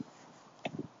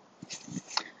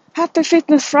Happy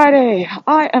Fitness Friday!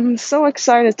 I am so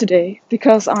excited today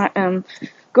because I am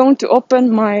going to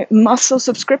open my muscle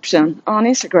subscription on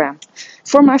Instagram.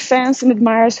 For my fans and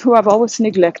admirers who I've always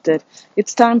neglected,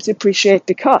 it's time to appreciate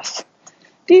because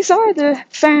these are the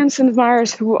fans and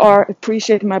admirers who are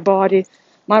appreciating my body,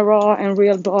 my raw and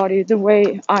real body, the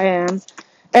way I am.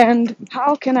 And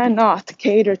how can I not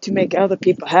cater to make other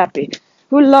people happy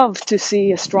who love to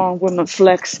see a strong woman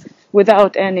flex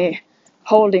without any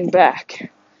holding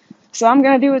back? So I'm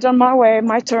gonna do it on my way,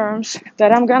 my terms,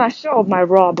 that I'm gonna show my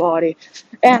raw body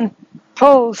and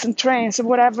pose and train. So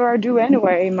whatever I do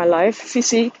anyway in my life,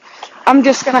 physique, I'm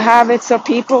just gonna have it so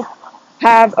people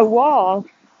have a wall.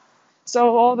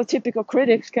 So all the typical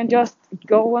critics can just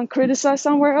go and criticize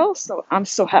somewhere else. So I'm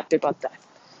so happy about that.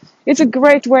 It's a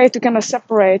great way to kind of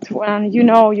separate when you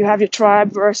know you have your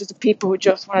tribe versus the people who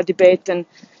just want to debate and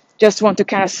just want to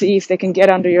kind of see if they can get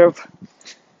under your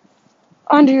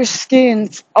skin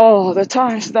all the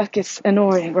time, so that gets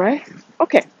annoying, right?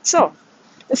 Okay, so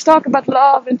let's talk about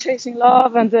love and chasing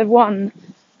love and the one,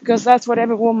 because that's what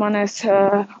every woman is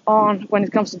on when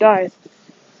it comes to diet.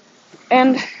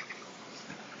 And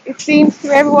it seems to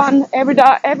everyone,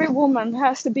 every woman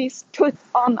has to be put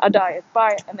on a diet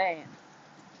by a man.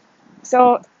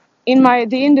 So in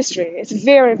the industry, it's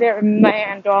very, very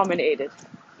man dominated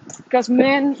because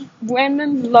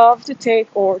women love to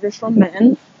take orders from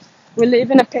men. We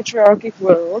live in a patriarchic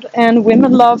world, and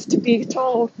women love to be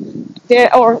told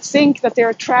or think that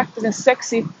they're attractive and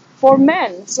sexy for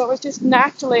men. So it's just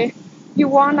naturally, you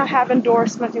want to have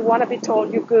endorsement, you want to be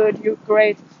told you're good, you're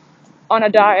great on a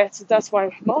diet. So that's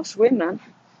why most women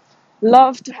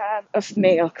love to have a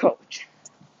male coach.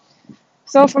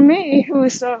 So for me, who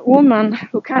is a woman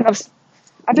who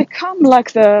I become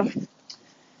like the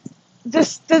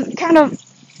kind of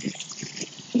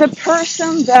the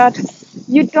person that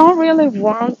you don't really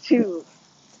want to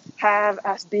have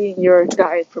as being your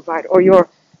diet provider or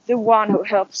the one who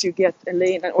helps you get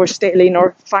lean or stay lean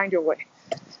or find your way,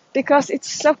 because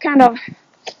it's kind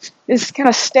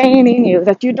of staying in you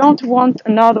that you don't want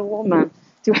another woman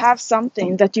to have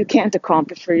something that you can't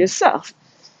accomplish for yourself.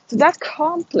 So that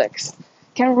complex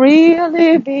can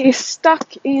really be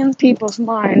stuck in people's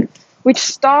mind, which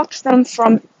stops them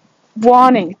from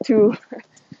wanting to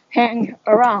hang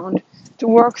around to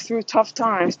work through tough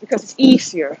times, because it's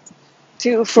easier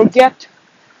to forget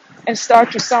and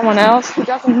start with someone else who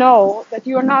doesn't know that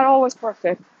you are not always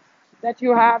perfect, that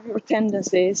you have your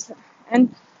tendencies.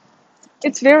 And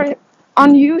it's very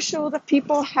unusual that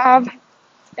people have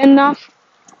enough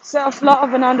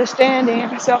self-love and understanding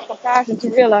and self-compassion to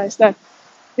realize that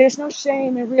there's no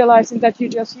shame in realizing that you're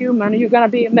just human. You're going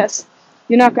to be a mess.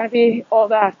 You're not going to be all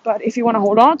that. But if you want to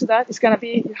hold on to that, it's going to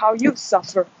be how you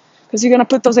suffer, because you're going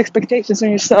to put those expectations on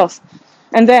yourself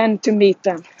and then to meet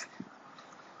them.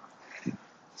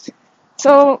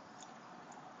 So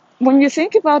when you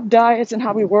think about diets and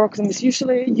how we work them, it's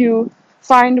usually you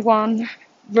find one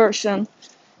version.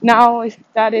 Now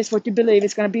that is what you believe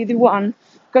is going to be the one,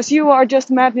 because you are just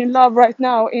madly in love right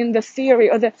now in the theory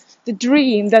or the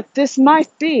dream that this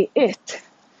might be it.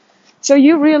 So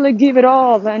you really give it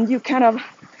all and you kind of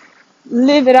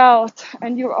live it out,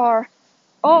 and you are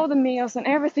all the meals and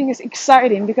everything is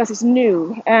exciting because it's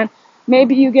new, and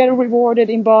maybe you get rewarded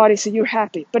in body so you're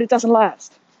happy, but it doesn't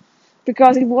last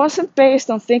because it wasn't based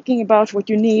on thinking about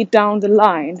what you need down the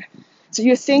line. So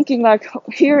you're thinking like,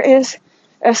 here is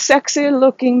a sexy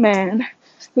looking man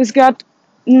who's got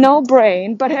no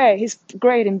brain, but hey, he's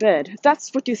great in bed.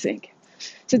 That's what you think.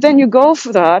 So then you go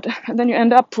for that, and then you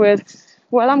end up with,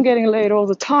 well, I'm getting laid all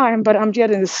the time, but I'm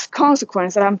getting this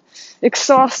consequence that I'm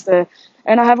exhausted,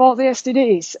 and I have all the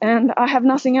STDs, and I have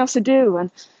nothing else to do,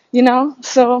 and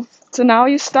so now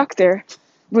you're stuck there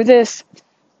with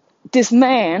this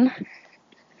man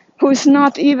who's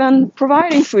not even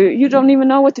providing for you. You don't even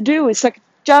know what to do. It's like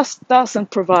just doesn't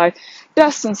provide,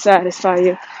 doesn't satisfy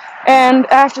you. And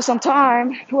after some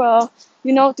time, well,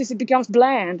 you notice it becomes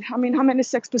bland. I mean, how many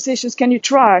sex positions can you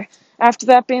try? After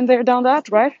that, been there, done that,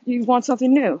 right? You want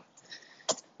something new.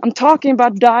 I'm talking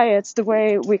about diets the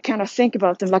way we kind of think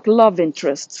about them, like love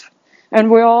interests.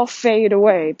 And we all fade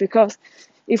away because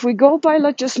if we go by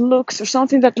like just looks or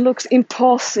something that looks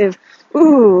impulsive,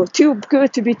 ooh, too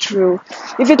good to be true.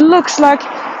 If it looks like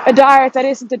a diet that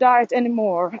isn't a diet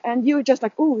anymore, and you just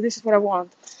like, ooh, this is what I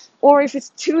want. Or if it's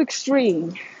too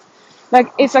extreme, like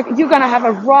it's like you're gonna have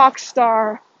a rock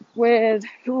star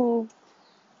who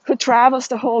travels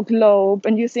the whole globe,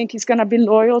 and you think he's gonna be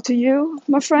loyal to you,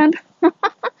 my friend?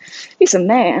 He's a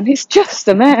man. He's just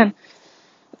a man.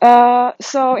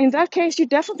 So in that case, you're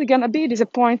definitely gonna be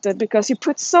disappointed because you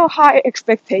put so high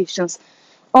expectations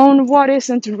on what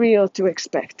isn't real to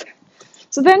expect.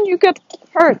 So then you get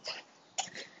hurt.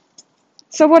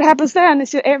 So what happens then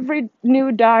is every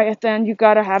new diet, then you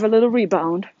gotta have a little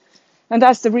rebound. And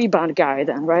that's the rebound guy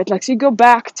then, right? Like, so you go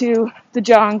back to the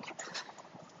junk,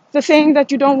 the thing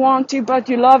that you don't want to, but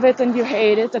you love it and you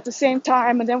hate it at the same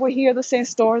time. And then we hear the same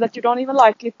story that you don't even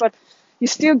like it, but you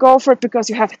still go for it because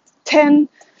you have 10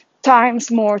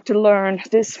 times more to learn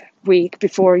this week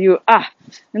before you,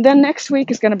 and then next week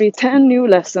is going to be 10 new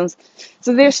lessons.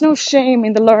 So there's no shame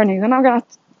in the learning. And I'm going to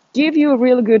give you a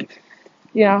really good,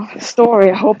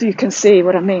 story. I hope you can see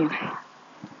what I mean.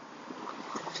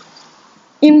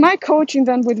 In my coaching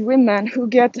then with women who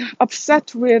get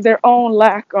upset with their own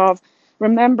lack of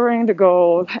remembering the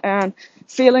goal and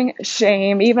feeling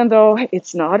shame, even though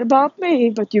it's not about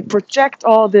me, but you project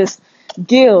all this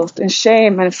guilt and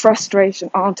shame and frustration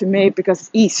onto me because it's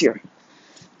easier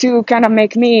to kind of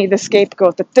make me the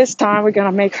scapegoat, that this time we're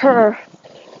going to make her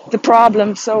the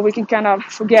problem so we can kind of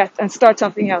forget and start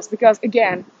something else. Because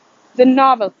again, the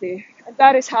novelty,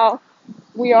 that is how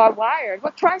we are wired.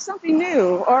 Well, try something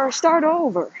new or start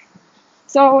over.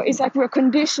 So it's like we're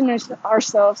conditioning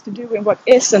ourselves to doing what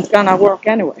isn't going to work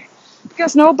anyway.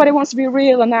 Because nobody wants to be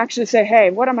real and actually say,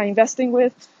 hey, what am I investing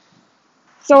with?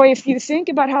 So if you think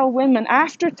about how women,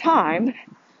 after time,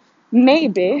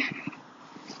 maybe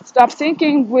stop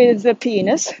thinking with the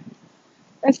penis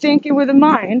and thinking with the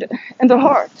mind and the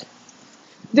heart,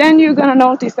 then you're going to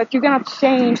notice that you're going to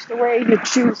change the way you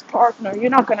choose partner. You're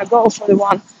not going to go for the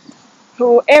one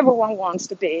who everyone wants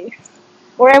to be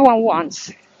or everyone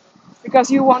wants, because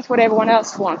you want what everyone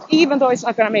else wants, even though it's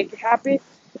not going to make you happy,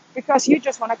 because you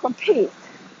just want to compete.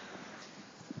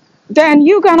 Then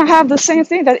you're going to have the same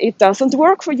thing, that it doesn't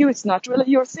work for you. It's not really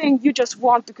your thing. You just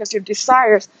want because you have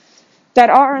desires that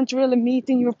aren't really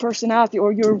meeting your personality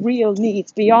or your real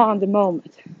needs beyond the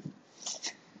moment.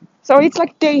 So it's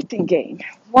like dating game,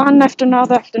 one after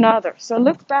another after another. So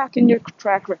look back in your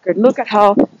track record. Look at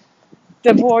how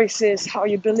the voice is, how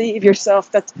you believe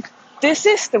yourself that this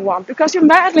is the one, because you're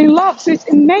madly in love. So it's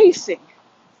amazing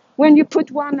when you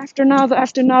put one after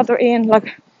another in,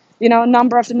 like,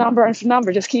 number after number after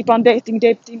number. Just keep on dating.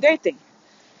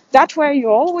 That way you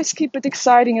always keep it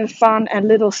exciting and fun and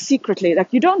little secretly.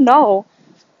 Like, you don't know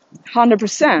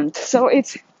 100%. So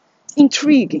it's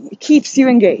intriguing. It keeps you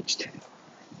engaged.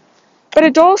 But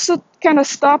it also kind of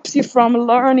stops you from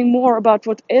learning more about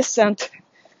what isn't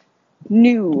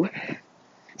new.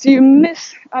 So you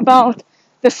miss about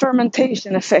the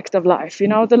fermentation effect of life,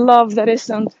 the love that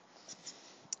isn't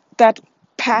that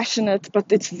passionate,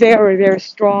 but it's very, very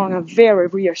strong and very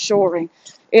reassuring.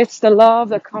 It's the love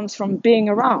that comes from being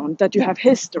around, that you have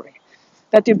history,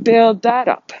 that you build that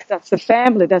up. That's the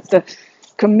family, that's the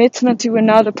commitment to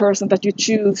another person that you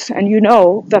choose. And you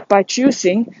know that by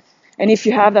choosing, and if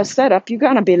you have that setup, you're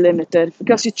going to be limited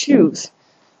because you choose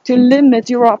to limit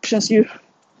your options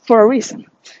for a reason.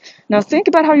 Now think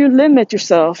about how you limit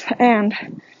yourself, and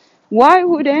why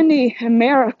would any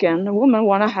American woman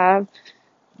want to have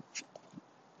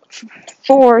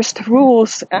forced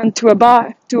rules and to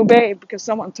obey because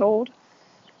someone told?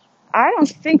 I don't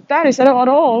think that is at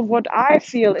all what I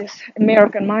feel is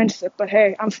American mindset. But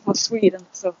hey, I'm from Sweden,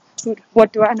 so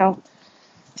what do I know?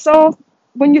 So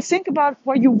when you think about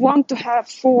why you want to have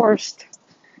forced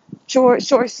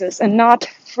choices and not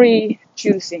free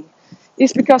choosing,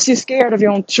 it's because you're scared of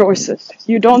your own choices.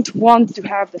 You don't want to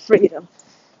have the freedom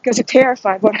because you're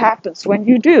terrified what happens when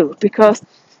you do, because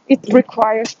it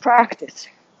requires practice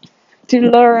to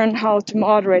learn how to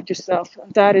moderate yourself.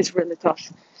 And that is really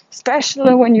tough,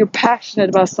 especially when you're passionate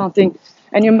about something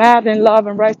and you're mad in love,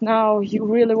 and right now you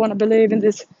really want to believe in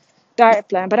this diet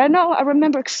plan. But I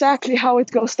remember exactly how it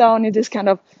goes down in this kind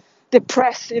of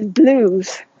depressive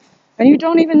blues, and you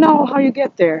don't even know how you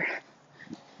get there.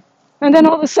 And then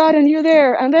all of a sudden you're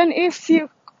there, and then if you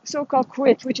so-called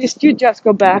quit, which is you just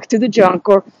go back to the junk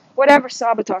or whatever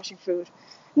sabotaging food,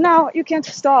 now you can't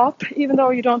stop, even though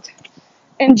you don't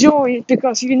enjoy it,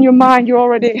 because in your mind you're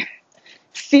already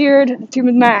feared to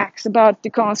the max about the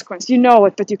consequence. You know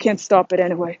it, but you can't stop it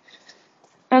anyway.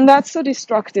 And that's so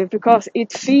destructive because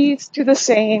it feeds to the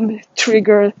same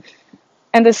trigger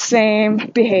and the same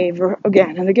behavior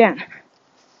again and again.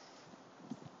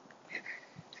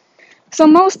 So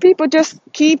most people just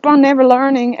keep on never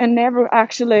learning and never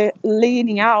actually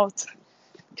leaning out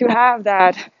to have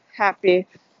that happy,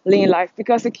 lean life,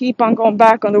 because they keep on going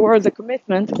back on the words of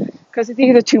commitment, because it's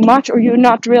either too much or you're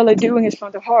not really doing it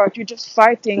from the heart. You're just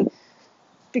fighting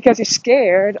because you're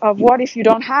scared of what if you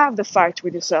don't have the fight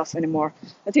with yourself anymore.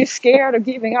 That you're scared of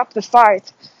giving up the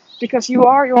fight because you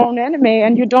are your own enemy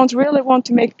and you don't really want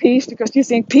to make peace because you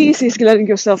think peace is letting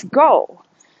yourself go.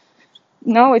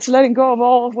 No, it's letting go of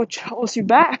all of what holds you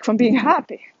back from being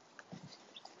happy.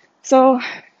 So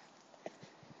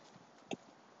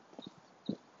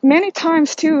many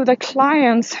times too, the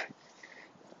clients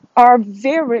are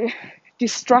very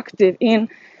destructive in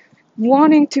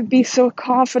wanting to be so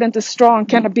confident and strong,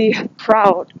 kind of be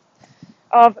proud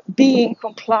of being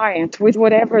compliant with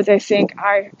whatever they think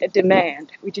I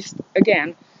demand, which is,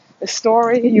 again, the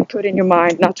story you put in your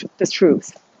mind, not the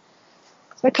truth.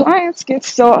 The clients get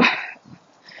so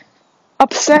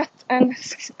upset and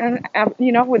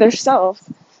with themselves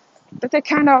that they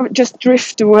kind of just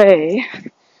drift away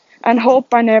and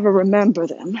hope I never remember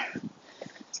them.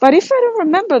 But if I don't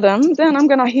remember them, then I'm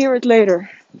gonna hear it later.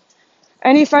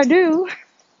 And if I do,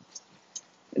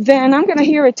 then I'm gonna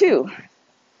hear it too.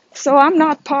 So I'm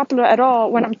not popular at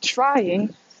all when I'm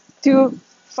trying to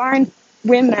find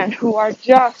women who are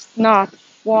just not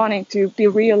wanting to be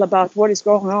real about what is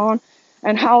going on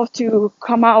and how to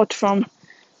come out from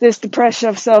this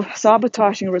depressive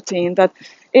self-sabotaging routine that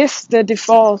is the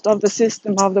default of the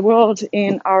system of the world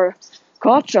in our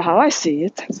culture, how I see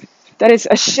it. That it's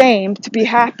a shame to be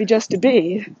happy just to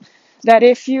be. That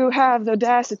if you have the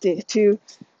audacity to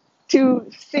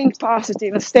think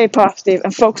positive and stay positive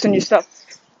and focus on yourself,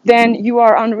 then you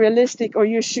are unrealistic, or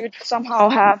you should somehow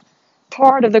have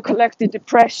part of the collective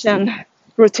depression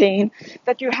routine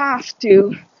that you have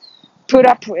to put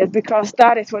up with, because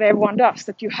that is what everyone does,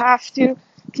 that you have to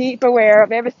keep aware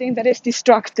of everything that is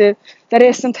destructive, that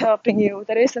isn't helping you,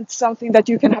 that isn't something that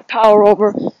you can have power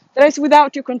over, that is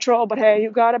without your control, but hey, you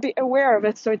gotta be aware of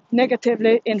it so it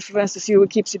negatively influences you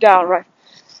and keeps you down, right?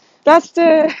 That's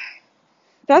the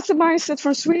mindset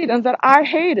from Sweden that I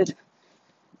hated.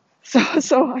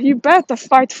 So you better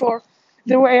fight for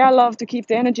the way I love to keep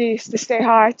the energy to stay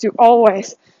high, to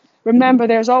always remember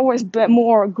there's always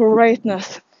more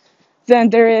greatness than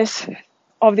there is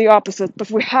of the opposite. But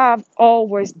we have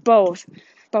always both.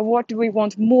 But what do we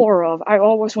want more of? I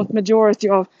always want majority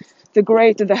of the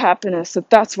great and the happiness. So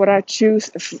that's what I choose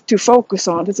to focus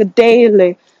on. It's a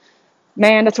daily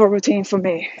mandatory routine for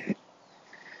me.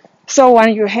 So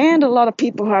when you handle a lot of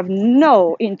people who have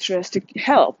no interest to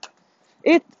help,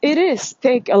 it is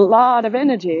take a lot of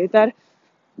energy that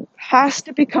has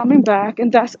to be coming back,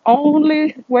 and that's the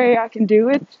only way I can do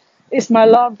it is my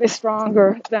love is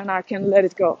stronger than I can let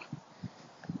it go.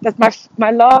 That my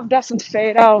love doesn't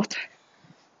fade out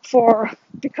for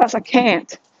because I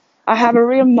can't. I have a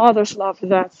real mother's love for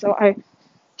that. So I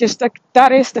just like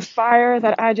that is the fire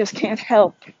that I just can't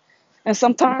help. And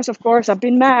sometimes, of course, I've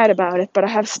been mad about it, but I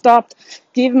have stopped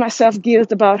giving myself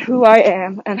guilt about who I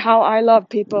am and how I love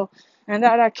people and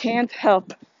that I can't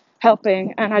help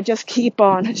helping, and I just keep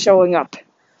on showing up.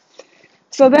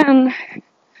 So then,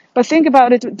 but think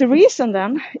about it, the reason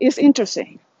then is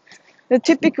interesting. The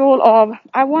typical of,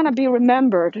 I want to be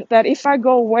remembered that if I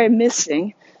go away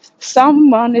missing,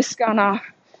 someone is gonna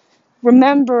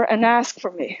remember and ask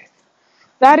for me.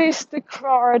 That is the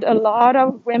card a lot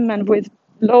of women with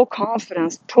low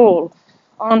confidence pull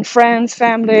on friends,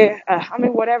 family,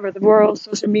 whatever, the world,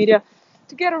 social media,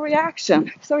 to get a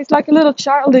reaction. So it's like a little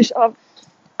childish of,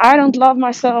 I don't love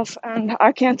myself and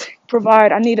I can't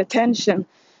provide, I need attention.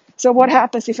 So what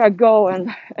happens if I go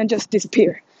and just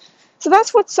disappear? So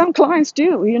that's what some clients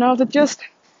do, that just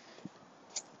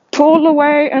pull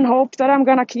away and hope that I'm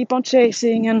gonna keep on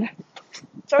chasing. And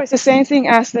so it's the same thing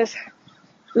as this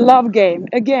love game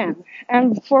again.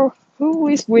 And for who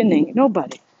is winning?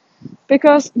 Nobody.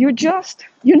 Because you're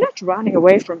not running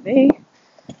away from me.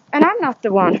 And I'm not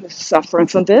the one who's suffering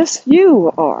from this.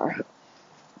 You are.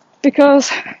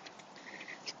 Because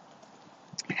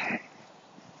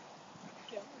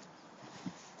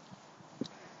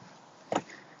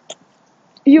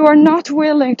you are not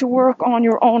willing to work on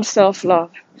your own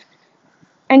self-love.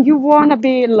 And you want to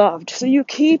be loved. So you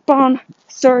keep on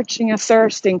searching and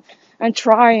thirsting and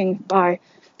trying by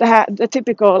the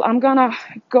typical, I'm going to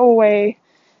go away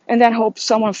and then hope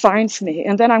someone finds me.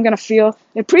 And then I'm going to feel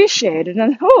appreciated.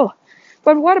 And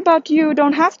but what about you?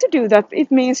 Don't have to do that. It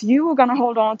means you are going to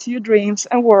hold on to your dreams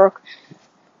and work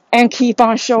and keep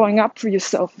on showing up for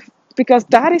yourself. Because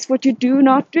that is what you do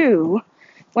not do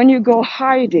when you go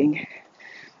hiding.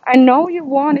 I know you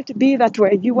want it to be that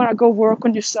way. You want to go work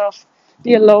on yourself,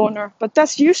 be a loner. But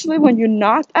that's usually when you're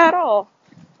not at all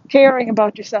caring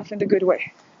about yourself in the good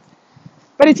way.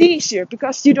 But it's easier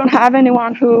because you don't have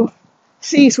anyone who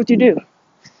sees what you do.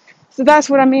 So that's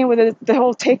what I mean with the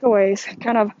whole takeaways.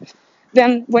 Kind of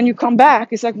then when you come back,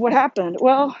 it's like, what happened?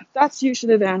 Well, that's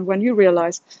usually then when you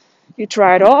realize you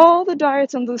tried all the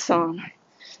diets under the sun.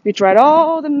 You tried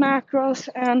all the macros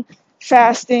and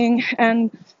fasting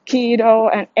and keto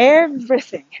and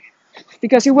everything.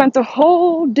 because you went the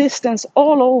whole distance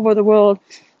all over the world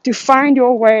to find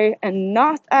your way and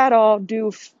not at all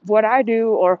do what I do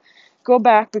or go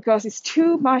back because it's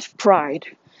too much pride.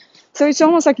 So it's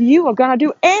almost like you are going to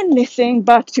do anything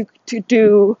but to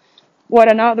do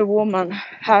what another woman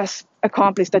has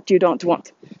accomplished that you don't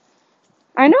want.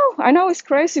 I know it's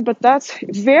crazy, but that's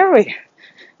very,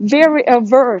 very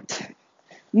overt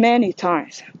many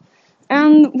times.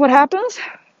 And what happens?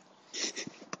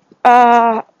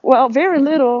 Well, very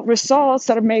little results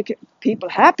that make people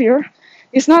happier.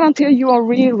 It's not until you are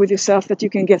real with yourself that you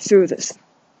can get through this.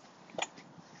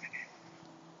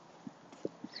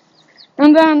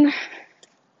 And then,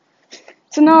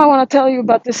 so now I want to tell you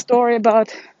about this story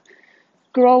about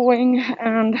growing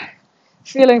and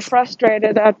feeling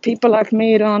frustrated that people like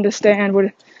me don't understand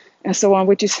what, and so on,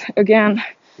 which is, again,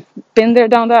 been there,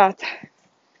 done that.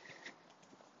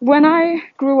 When I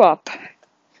grew up,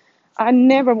 I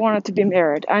never wanted to be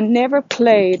married. I never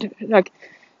played like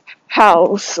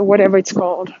house or whatever it's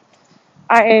called.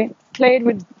 I played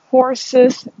with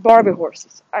horses, Barbie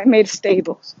horses. I made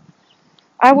stables.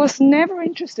 I was never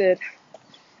interested.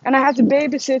 And I had to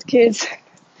babysit kids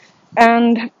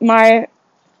and my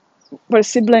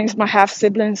siblings, my half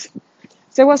siblings.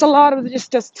 So it was a lot of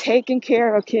just taking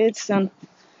care of kids, and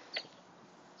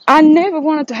I never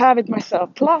wanted to have it myself.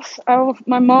 Plus,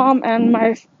 my mom and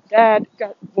my dad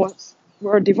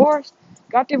were divorced,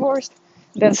 got divorced,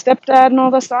 then stepdad and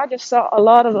all that. So I just saw a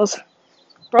lot of those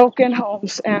broken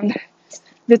homes, and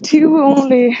the two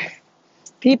only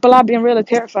people I've been really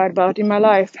terrified about in my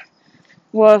life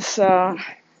was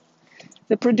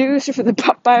the producer for the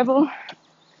Pop Bible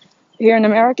here in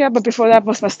America, but before that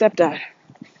was my stepdad.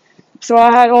 So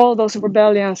I had all those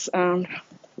rebellions.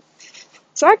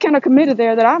 So I kind of committed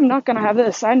there that I'm not going to have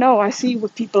this. I see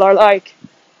what people are like,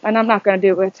 and I'm not going to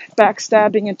do it.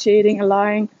 Backstabbing and cheating and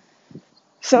lying.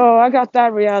 So I got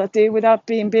that reality without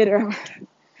being bitter.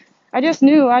 I just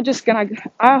knew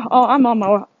I'm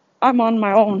on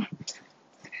my own.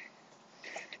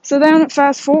 So then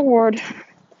fast forward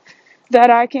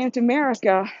that I came to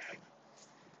America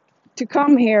to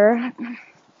come here.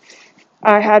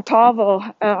 I had Pavel,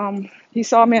 he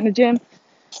saw me in the gym,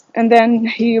 and then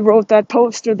he wrote that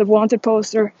poster, the wanted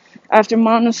poster, after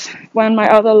months when my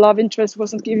other love interest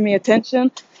wasn't giving me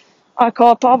attention. I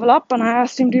called Pavel up and I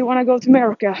asked him, do you want to go to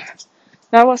America?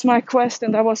 That was my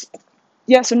question. That was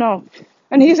yes or no.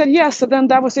 And he said yes, so then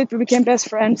that was it. We became best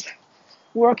friends,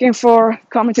 working for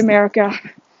coming to America.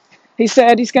 He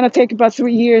said he's going to take about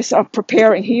 3 years of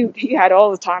preparing. He had all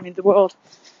the time in the world.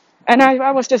 And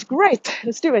I was just, great,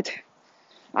 let's do it.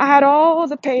 I had all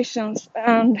the patience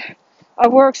and I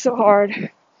worked so hard.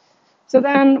 So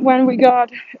then when we got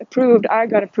approved, I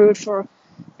got approved for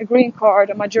a green card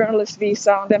and my journalist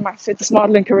visa and then my fitness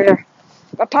modeling career.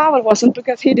 But Pavel wasn't,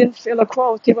 because he didn't fill a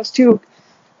quote. He was too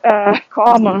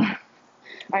common.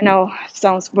 I know, it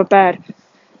sounds bad.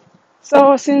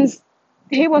 So since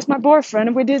he was my boyfriend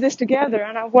and we did this together,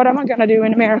 and what am I going to do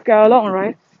in America alone,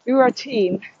 right? We were a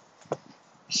team,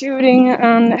 shooting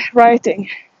and writing.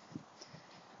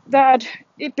 That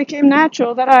it became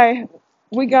natural that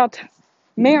we got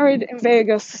married in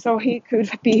Vegas so he could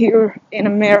be here in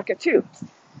America too.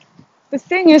 The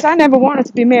thing is, I never wanted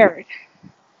to be married.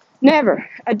 Never.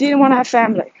 I didn't want to have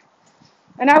family.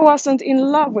 And I wasn't in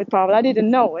love with Pavel. I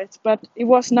didn't know it, but it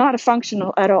was not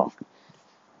functional at all.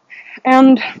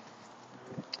 And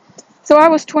so I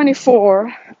was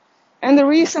 24, and the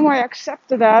reason why I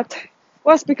accepted that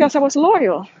was because I was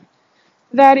loyal.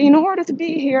 That in order to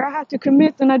be here, I had to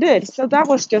commit, and I did. So that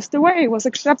was just the way. It was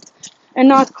accept and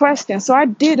not question. So I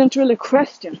didn't really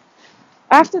question.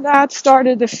 After that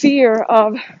started the fear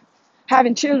of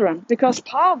having children, because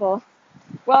Pavel,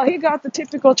 well, he got the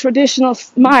typical traditional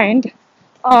mind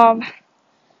of,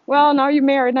 well, now you're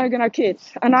married, now you're going to have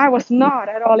kids. And I was not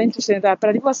at all interested in that,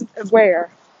 but I wasn't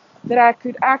aware that I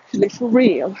could actually, for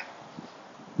real,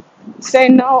 say,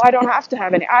 no, I don't have to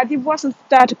have any.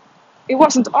 It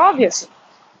wasn't obvious.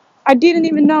 I didn't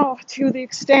even know to the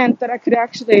extent that I could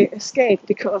actually escape,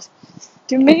 because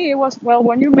to me it was, well,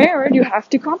 when you're married, you have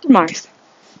to compromise.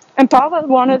 And Pavel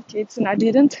wanted kids and I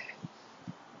didn't,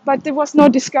 but there was no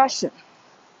discussion.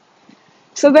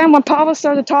 So then when Pavel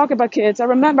started talking about kids, I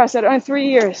remember I said, in 3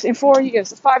 years, in 4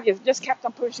 years, 5 years, just kept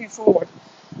on pushing forward.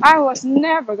 I was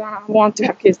never going to want to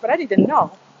have kids, but I didn't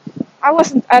know. I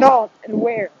wasn't at all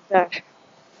aware that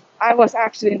I was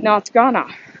actually not gonna.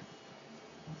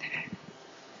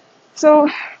 So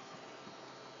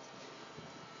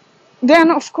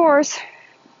then, of course,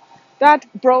 that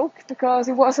broke because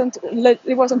it wasn't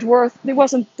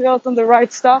built on the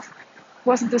right stuff,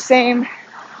 wasn't the same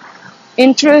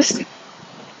interest,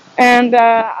 And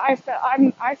I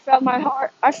felt my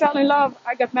heart. I fell in love.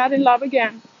 I got mad in love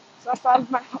again. So I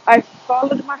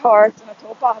followed my heart, and I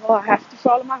told Pavel I have to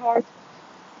follow my heart.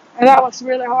 And that was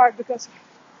really hard because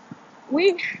we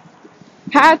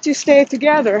had to stay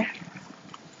together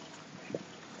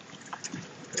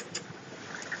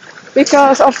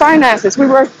because of finances. We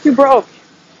were too broke.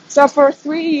 So for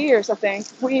 3 years, I think,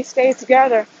 we stayed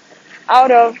together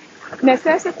out of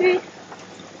necessity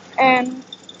and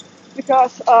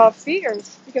because of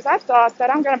fears. Because I thought that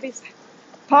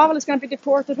Pavel is going to be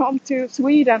deported home to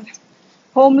Sweden,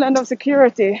 homeland of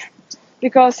security.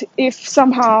 Because if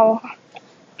somehow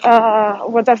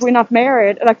that we're not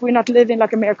married, like we're not living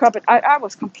like a married couple, I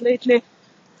was completely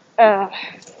uh,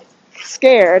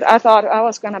 scared. I thought I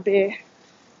was going to be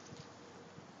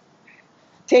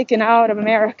taken out of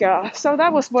America. So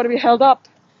that was what we held up.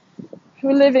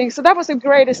 We're living. So that was the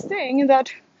greatest thing,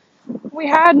 that we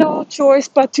had no choice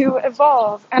but to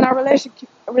evolve, and our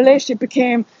relationship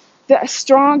became the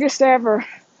strongest ever.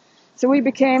 So we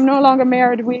became no longer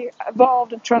married. We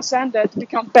evolved and transcended to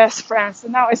become best friends.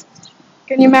 And now it's,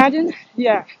 can you imagine?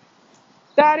 Yeah.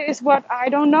 That is what I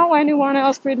don't know anyone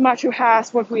else pretty much who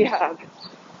has what we have.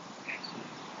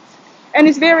 And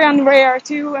it's very unrare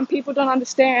too, and people don't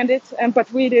understand it,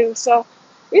 but we do. So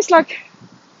it's like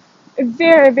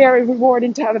very, very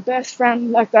rewarding to have a best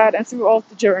friend like that and throughout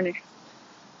the journey.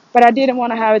 But I didn't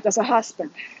want to have it as a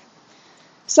husband.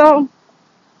 So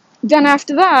then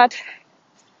after that,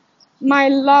 my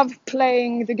love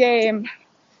playing the game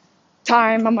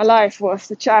time of my life was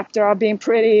the chapter of being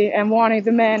pretty and wanting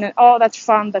the men and all that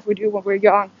fun that we do when we're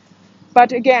young.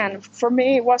 But again, for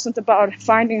me, it wasn't about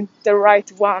finding the right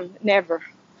one, never.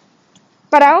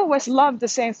 But I always loved the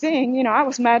same thing. You know, I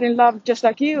was mad in love just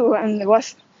like you,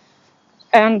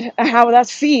 and how that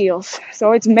feels.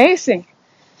 So it's amazing.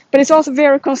 But it's also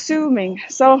very consuming.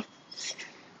 So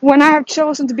when I have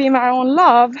chosen to be my own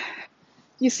love,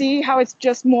 you see how it's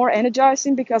just more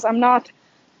energizing because I'm not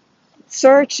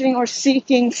searching or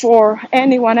seeking for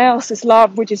anyone else's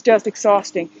love, which is just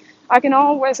exhausting. I can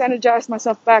always energize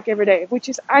myself back every day, which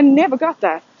is, I never got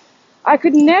that. I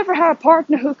could never have a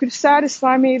partner who could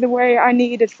satisfy me the way I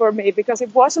needed for me because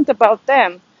it wasn't about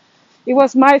them. It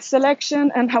was my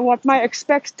selection and what my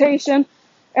expectation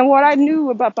and what I knew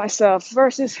about myself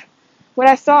versus what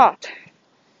I thought.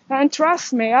 And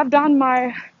trust me, I've done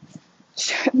my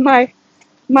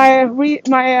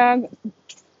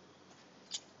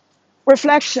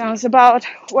reflections about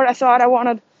what I thought I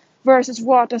wanted versus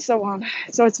what and so on.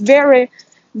 So it's very,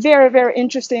 very, very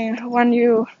interesting when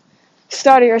you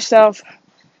study yourself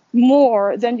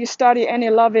more than you study any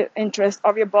love interest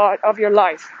of your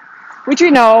life, which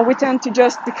we tend to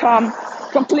just become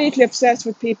completely obsessed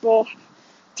with people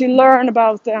to learn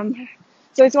about them.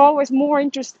 So it's always more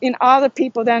interest in other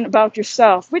people than about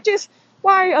yourself, which is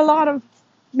why a lot of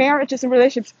marriages and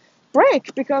relationships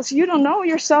break, because you don't know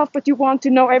yourself, but you want to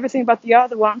know everything about the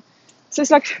other one. So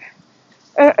it's like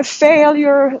a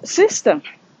failure system.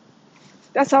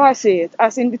 That's how I see it.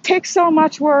 As in, it takes so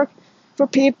much work for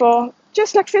people,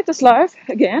 just like fitness life,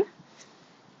 again.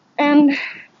 And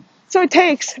so it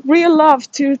takes real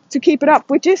love to keep it up,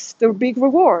 which is the big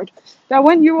reward. That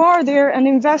when you are there and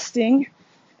investing,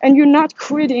 and you're not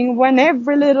quitting when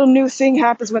every little new thing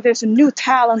happens, when there's a new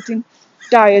talent in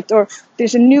diet, or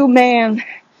there's a new man,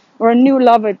 or a new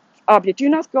love object,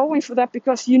 you're not going for that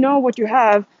because you know what you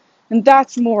have, and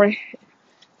that's more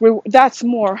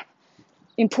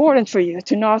important for you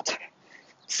to not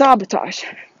sabotage.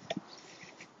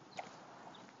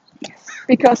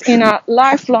 Because in a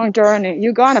lifelong journey,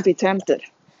 you're gonna be tempted.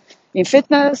 In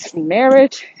fitness, in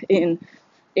marriage, in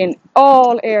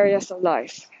all areas of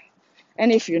life.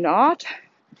 And if you're not,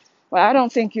 well, I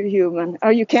don't think you're human,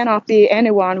 or you cannot be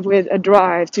anyone with a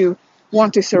drive to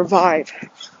want to survive.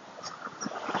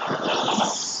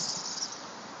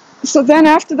 So then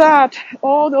after that,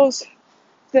 all those,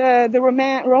 the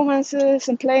romances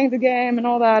and playing the game and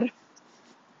all that,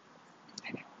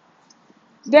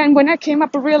 then when I came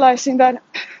up realizing that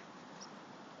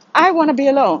I want to be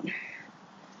alone.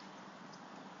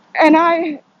 And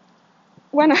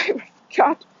when I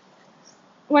got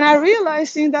when I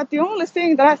realizing that the only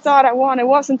thing that I thought I wanted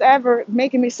wasn't ever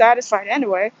making me satisfied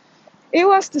anyway, it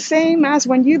was the same as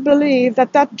when you believe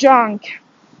that junk,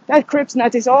 that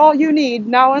kryptonite is all you need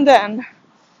now and then,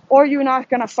 or you're not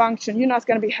going to function, you're not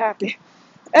going to be happy.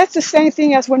 That's the same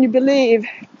thing as when you believe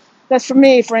that, for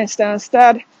me, for instance,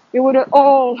 that it was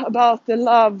all about the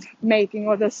love making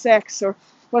or the sex, or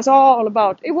was all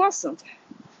about, it wasn't.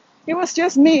 It was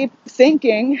just me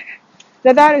thinking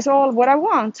that is all what I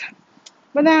want.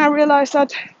 But then I realized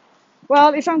that,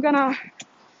 well, if I'm gonna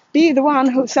be the one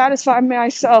who satisfies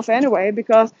myself anyway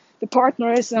because the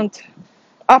partner isn't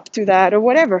up to that or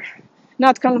whatever,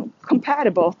 not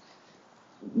compatible,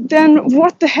 then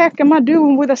what the heck am I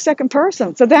doing with a second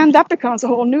person? So then that becomes a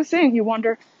whole new thing. You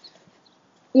wonder,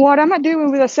 what am I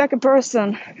doing with a second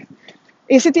person?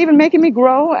 Is it even making me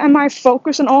grow? Am I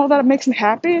focused on all that makes me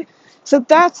happy? So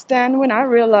that's then when I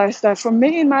realized that for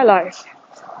me in my life,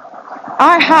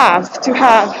 I have to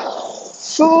have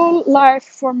full life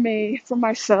for me, for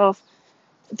myself,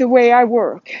 the way I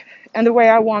work and the way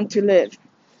I want to live.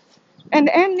 And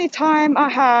any time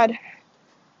I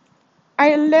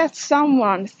let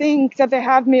someone think that they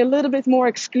have me a little bit more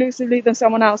exclusively than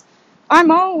someone else,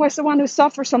 I'm always the one who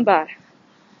suffers from that.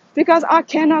 Because I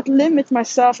cannot limit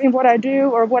myself in what I do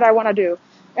or what I want to do.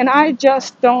 And I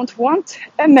just don't want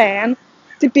a man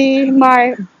to be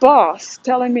my boss,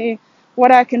 telling me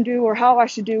what I can do or how I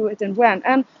should do it and when.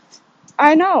 And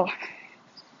I know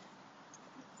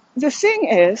the thing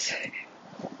is,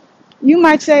 you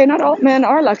might say not all men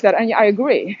are like that, and I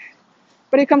agree.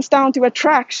 But it comes down to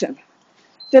attraction.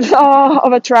 The law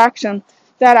of attraction,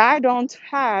 that I don't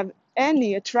have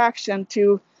any attraction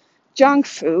to junk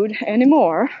food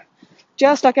anymore.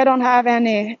 Just like I don't have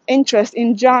any interest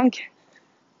in junk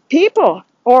people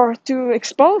or to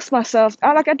expose myself.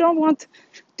 I don't want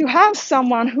to have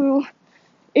someone who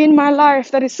in my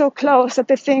life that is so close that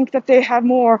they think that they have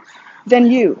more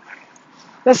than you.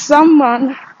 There's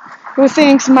someone who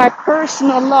thinks my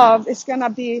personal love is going to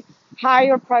be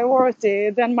higher priority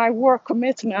than my work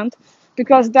commitment,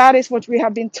 because that is what we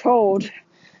have been told,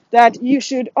 that you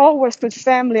should always put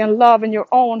family and love and your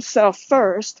own self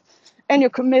first and your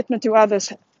commitment to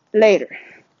others later.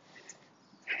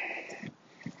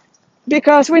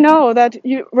 Because we know that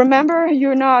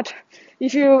you're not,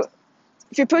 if you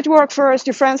put work first,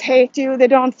 your friends hate you, they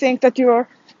don't think that you're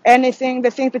anything, they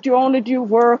think that you only do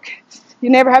work, you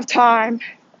never have time,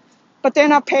 but they're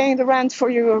not paying the rent for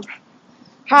your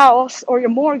house or your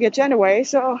mortgage anyway,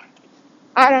 so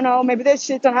I don't know, maybe they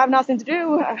just don't have nothing to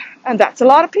do, and that's a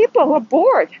lot of people who are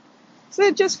bored. So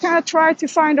they just kind of try to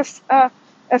find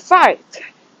a fight.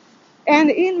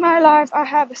 And in my life, I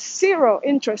have zero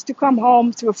interest to come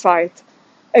home to a fight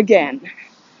again.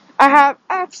 I have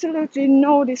absolutely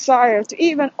no desire to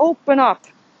even open up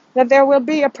that there will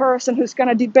be a person who's going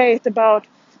to debate about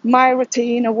my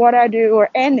routine or what I do or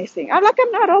anything. I'm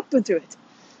not open to it.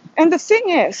 And the thing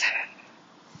is,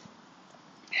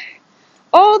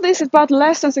 all this is about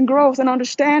lessons and growth and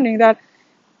understanding that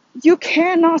you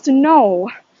cannot know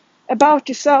about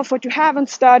yourself what you haven't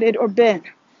studied or been.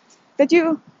 That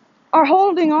you are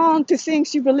holding on to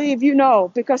things you believe you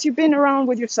know because you've been around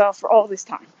with yourself for all this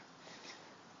time.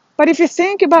 But if you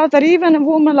think about that, even a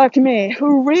woman like me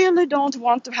who really don't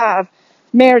want to have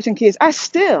marriage and kids, I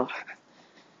still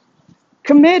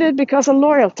committed because of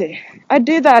loyalty. I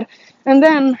did that. And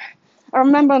then I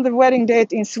remember on the wedding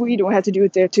date in Sweden, we had to do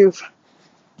it there too.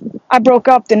 I broke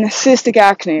up in cystic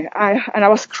acne, and I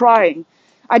was crying.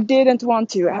 I didn't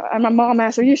want to. And my mom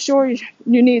asked, "Are you sure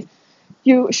you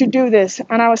should do this?"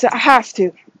 And I was like, "I have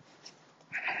to.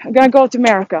 I'm gonna go to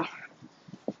America."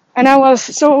 And I was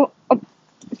so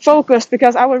focused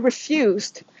because I was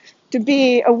refused to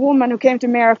be a woman who came to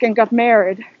America and got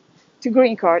married to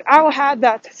green card. I had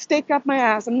that stick up my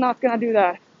ass. I'm not gonna do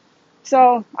that.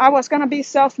 So I was gonna be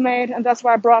self-made, and that's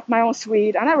why I brought my own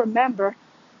Swede. And I remember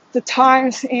the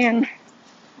times in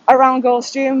around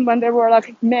Gold's Gym when there were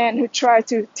like men who tried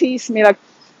to tease me, like,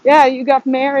 "Yeah, you got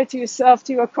married to yourself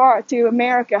to a car to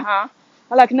America, huh?"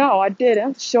 I'm like, "No, I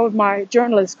didn't." Showed my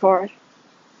journalist card.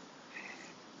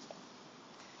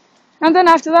 And then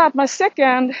after that, my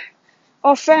second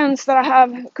offense that I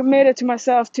have committed to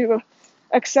myself to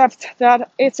accept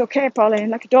that it's okay, Pauline.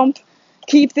 Like, don't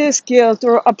keep this guilt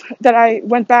or that I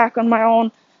went back on my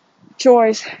own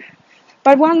choice.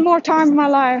 But one more time in my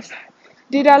life,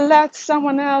 did I let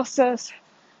someone else's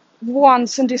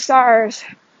wants and desires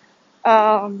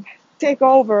take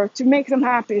over to make them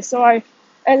happy? So I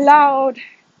allowed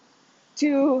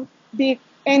to be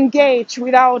engaged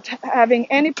without having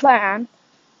any plan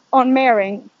on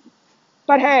marrying.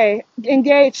 But hey,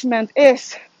 engagement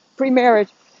is pre-marriage.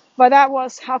 But that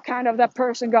was how kind of that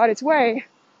person got its way,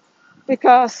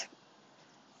 because,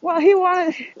 well, he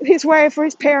wanted his way for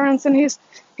his parents and his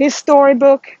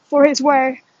storybook for his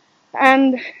way.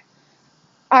 And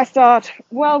I thought,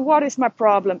 well, what is my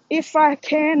problem? If I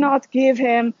cannot give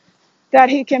him that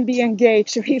he can be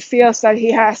engaged, so he feels that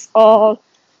he has all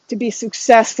to be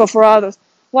successful for others,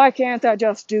 why can't I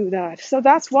just do that? So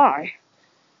that's why.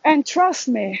 And trust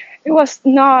me, it was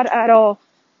not at all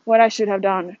what I should have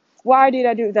done. Why did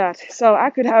I do that? So I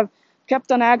could have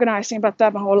kept on agonizing about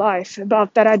that my whole life,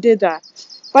 about that I did that.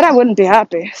 but I wouldn't be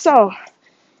happy. So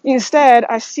instead,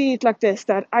 I see it like this,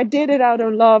 that I did it out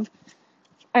of love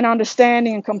and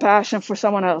understanding and compassion for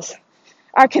someone else.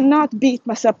 I cannot beat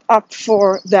myself up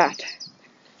for that.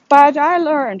 But I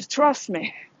learned, trust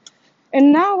me.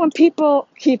 And now when people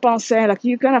keep on saying, like,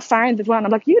 you're going to find the one,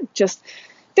 I'm like,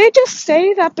 they just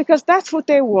say that because that's what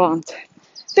they want.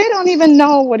 They don't even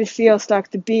know what it feels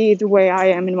like to be the way I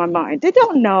am in my mind. They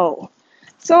don't know.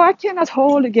 So I cannot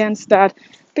hold against that,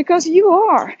 because you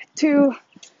are to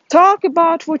talk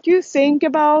about what you think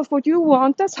about, what you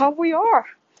want. That's how we are.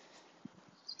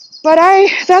 But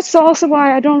that's also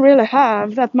why I don't really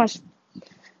have that much,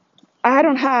 I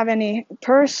don't have any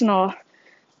personal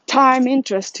time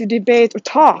interest to debate or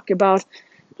talk about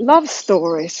love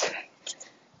stories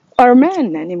or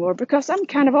men anymore, because I'm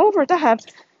kind of over it.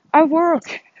 I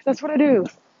work, that's what I do.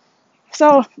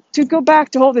 So to go back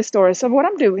to all these stories, so what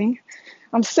I'm doing,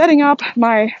 I'm setting up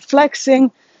my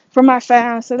flexing for my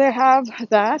fans so they have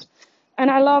that. And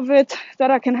I love it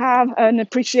that I can have an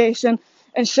appreciation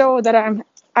and show that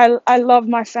I love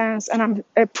my fans and I'm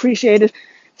appreciated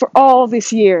for all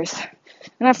these years.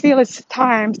 And I feel it's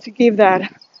time to give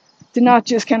that, to not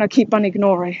just kind of keep on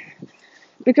ignoring.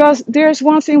 Because there's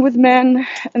one thing with men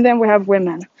and then we have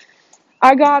women.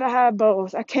 I gotta have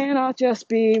both. I cannot just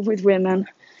be with women.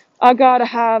 I gotta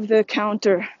have the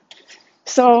counter.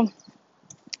 So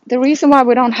the reason why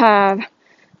we don't have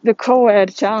the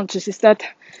co-ed challenges is that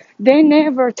they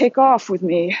never take off with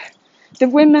me. The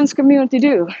women's community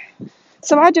do.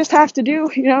 So I just have to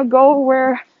go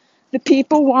where the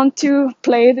people want to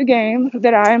play the game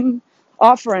that I'm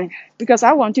offering, because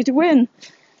I want you to win.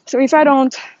 So if I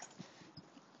don't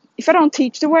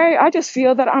teach the way, I just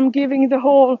feel that I'm giving the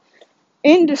whole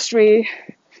industry,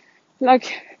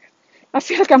 like, I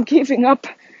feel like I'm giving up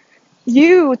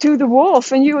you to the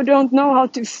wolf and you don't know how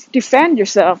to defend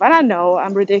yourself. And I know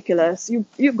I'm ridiculous.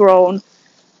 You've grown.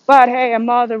 But hey, a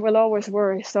mother will always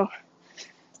worry. So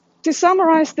to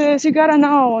summarize this, you gotta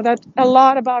know that a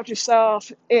lot about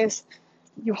yourself is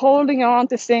you holding on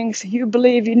to things you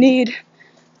believe you need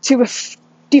to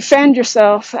defend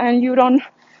yourself, and you don't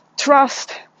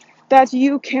trust that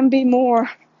you can be more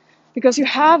because you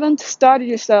haven't studied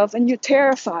yourself and you're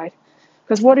terrified.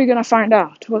 Because what are you going to find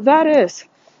out? Well, that is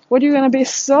what you're going to be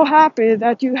so happy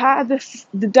that you had the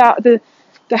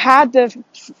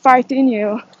fight in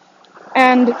you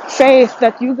and faith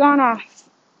that you're going to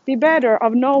be better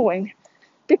of knowing.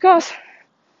 Because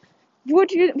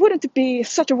wouldn't it be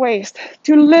such a waste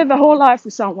to live a whole life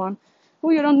with someone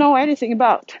who you don't know anything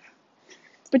about?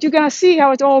 But you're going to see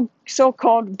how it all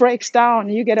so-called breaks down.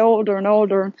 You get older and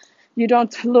older. And you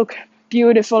don't look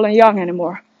beautiful and young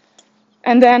anymore.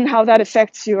 And then how that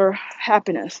affects your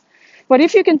happiness. But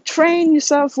if you can train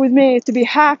yourself with me to be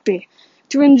happy,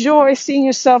 to enjoy seeing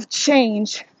yourself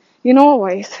change in all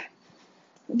ways,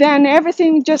 then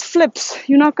everything just flips.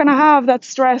 You're not going to have that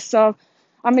stress of,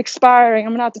 I'm expiring,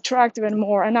 I'm not attractive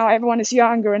anymore, and now everyone is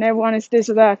younger and everyone is this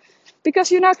or that.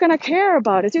 Because you're not going to care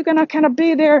about it. You're going to kind of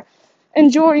be there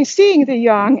enjoying seeing the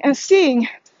young and seeing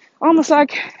almost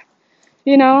like,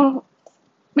 you know,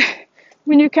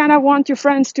 when you kind of want your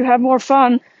friends to have more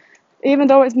fun, even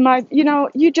though it might,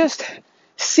 you just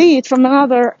see it from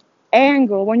another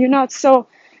angle when you're not so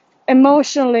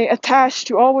emotionally attached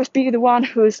to always be the one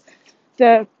who's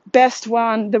the best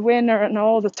one, the winner, and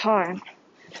all the time.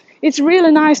 It's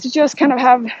really nice to just kind of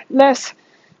have less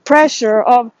pressure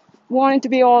of wanting to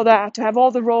be all that, to have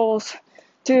all the roles,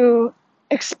 to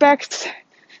expect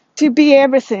to be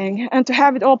everything, and to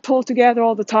have it all pulled together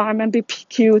all the time and be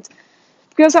cute.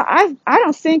 Because I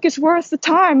don't think it's worth the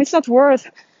time. It's not worth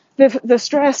the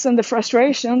stress and the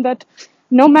frustration that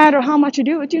no matter how much you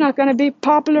do it, you're not going to be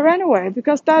popular anyway,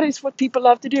 because that is what people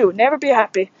love to do, never be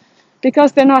happy,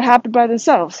 because they're not happy by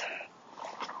themselves.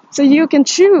 So you can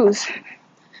choose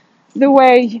the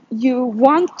way you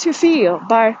want to feel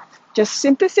by just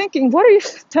simply thinking, what are you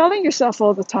telling yourself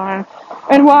all the time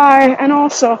and why, and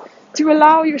also to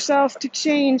allow yourself to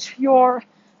change your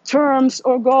terms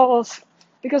or goals,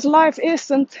 because life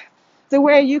isn't the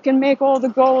way you can make all the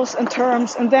goals and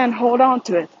terms and then hold on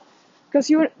to it.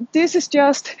 Because this is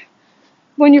just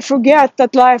when you forget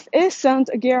that life isn't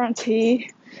a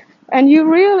guarantee, and you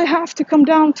really have to come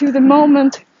down to the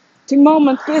moment to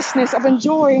moment business of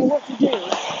enjoying what you do.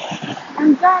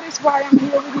 And that is why I'm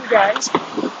here with you guys,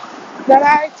 that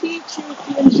I teach you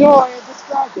to enjoy the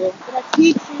struggle, that I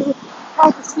teach you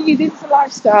how to see this is a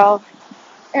lifestyle,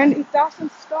 and it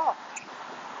doesn't stop.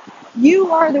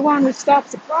 You are the one who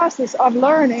stops the process of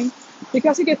learning,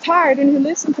 because you get tired and you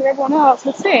listen to everyone else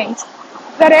who thinks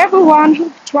that everyone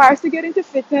who tries to get into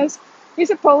fitness is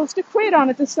supposed to quit on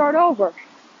it and start over.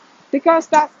 because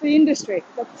that's the industry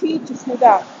that teaches me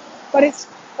that. But it's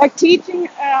like teaching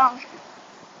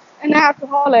an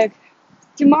alcoholic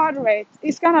to moderate.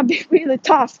 It's gonna be really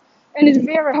tough, and it's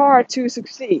very hard to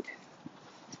succeed.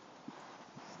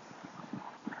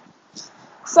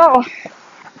 So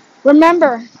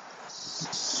remember,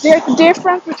 there's a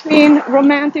difference between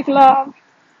romantic love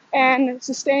and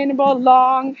sustainable,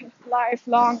 long,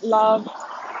 lifelong love.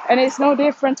 And it's no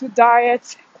different with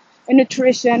diet and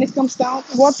nutrition. It comes down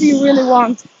to what do you really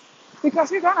want.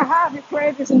 Because you're gonna have your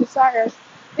cravings and desires.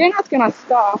 They're not gonna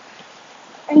stop.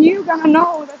 And you're gonna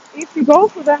know that if you go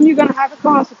for them, you're gonna have a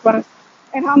consequence.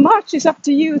 And how much is up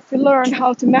to you to learn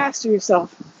how to master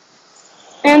yourself.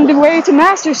 And the way to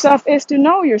master yourself is to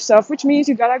know yourself, which means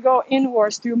you gotta go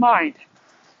inwards to your mind.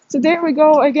 So there we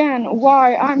go again,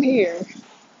 why I'm here.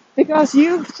 Because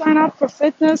you sign up for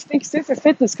fitness, think this a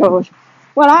fitness coach.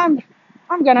 Well,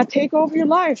 I'm gonna take over your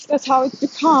life. That's how it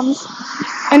becomes,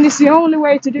 and it's the only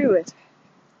way to do it.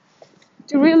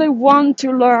 To really want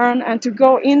to learn and to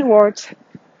go inwards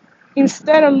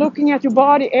instead of looking at your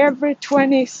body every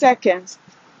 20 seconds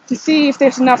to see if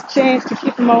there's enough change to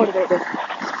keep you motivated.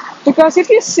 Because if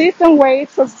you sit and wait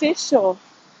for visual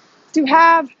to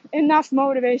have enough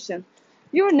motivation,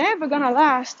 you're never gonna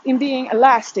last in being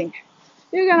lasting.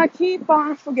 You're gonna keep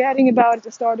on forgetting about it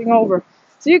and starting over.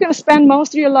 So you're gonna spend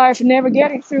most of your life never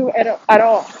getting through at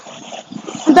all.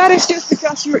 And that is just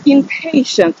because you're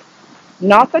impatient.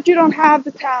 Not that you don't have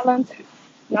the talent,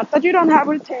 not that you don't have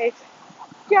what it takes.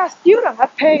 Just you don't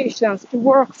have patience to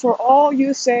work for all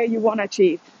you say you want to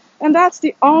achieve. And that's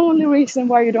the only reason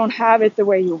why you don't have it the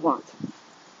way you want.